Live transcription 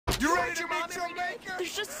every day.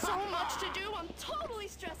 There's just so much to do. I'm totally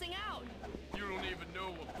stressing out. You don't even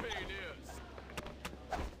know what pain is.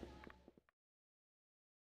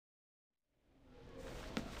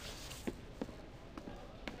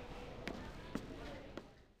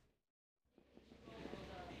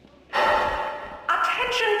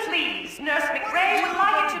 Attention, please. Nurse McRae would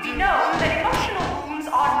like it to be known that emotional wounds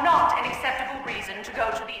are not an acceptable reason to go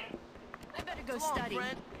to the... I better go study.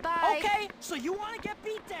 Fred. Bye. Okay, so you want to get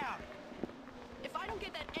beat down? If I don't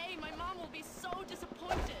get that A, my mom will be so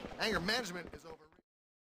disappointed. Anger management is over.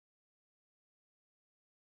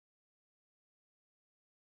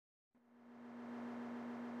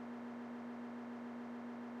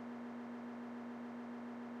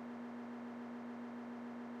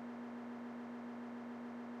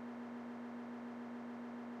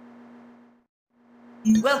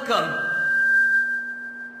 Welcome!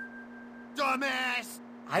 Dumbass!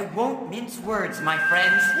 I won't mince words, my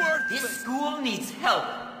friends. Worthless. This school needs help.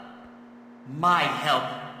 My help.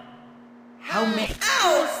 How many—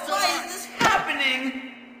 Ow! Why is this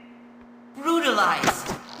happening? Brutalized.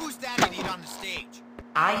 Who's that idiot on the stage?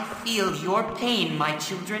 I feel your pain, my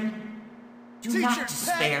children. Do not Teacher,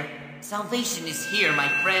 despair. Salvation is here, my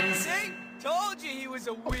friends. See? Told you he was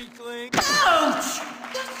a weakling. Ouch!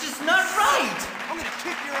 That's just not right! I'm gonna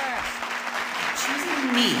kick your ass!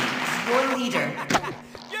 Choosing me as your leader,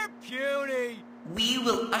 You're puny. we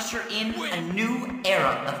will usher in a new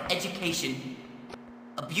era of education.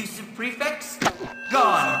 Abusive prefects?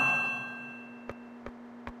 Gone!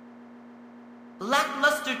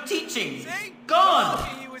 Lackluster teaching? See? Gone! Told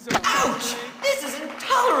you he was a Ouch! weakling. This is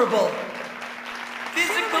intolerable!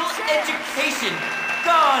 Physical education?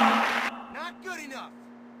 Gone! Not good enough!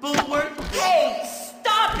 Bulwark? Hey!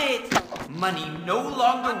 Stop it! Money no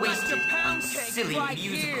longer I'm wasted Mr. on Pound Cake silly right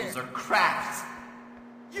musicals here. or crafts.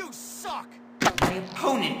 You suck! My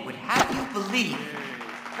opponent would have you believe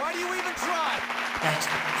Why do you even try? that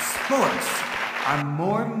sports are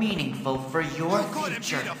more meaningful for your You couldn't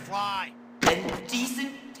future beat a fly! than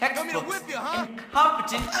decent Want me to textbooks whip you, huh? and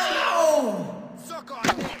competent— Ow! Suck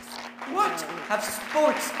on this! What have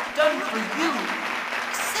sports done for you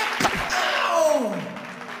except— Ow!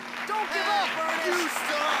 Don't give up, Ernest! You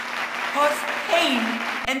suck! Cause pain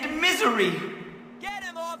and misery, Get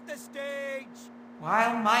him off the stage.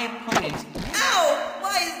 while my opponent— Ow!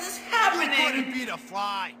 Why is this You happening? couldn't beat a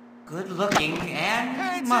fly! Good-looking and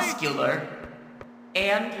Pansy! muscular,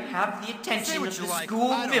 and have the Say attention what of you the like,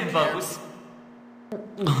 school I don't bimbos.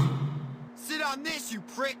 Sit on this, you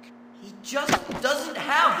prick! He just doesn't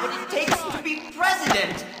have what it takes to be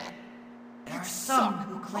president. There are some suck.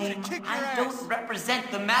 who I'm claim gonna kick your I ass. don't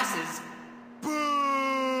represent the masses.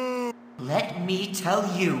 Boo! Let me tell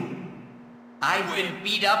you, I've been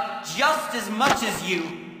beat up just as much as you.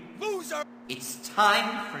 Loser! It's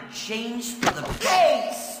time for change for the—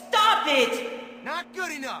 Hey, stop it! Not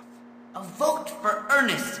good enough! A vote for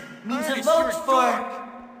Ernest means Ernest, a vote you're a for dork.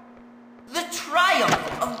 the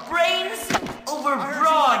triumph of brains over I heard you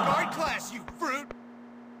brawn. like art class, you fruit!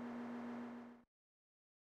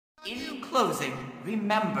 In closing,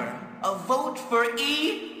 remember, a vote for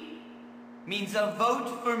E means a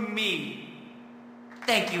vote for me.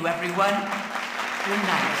 Thank you, everyone. Good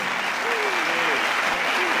night.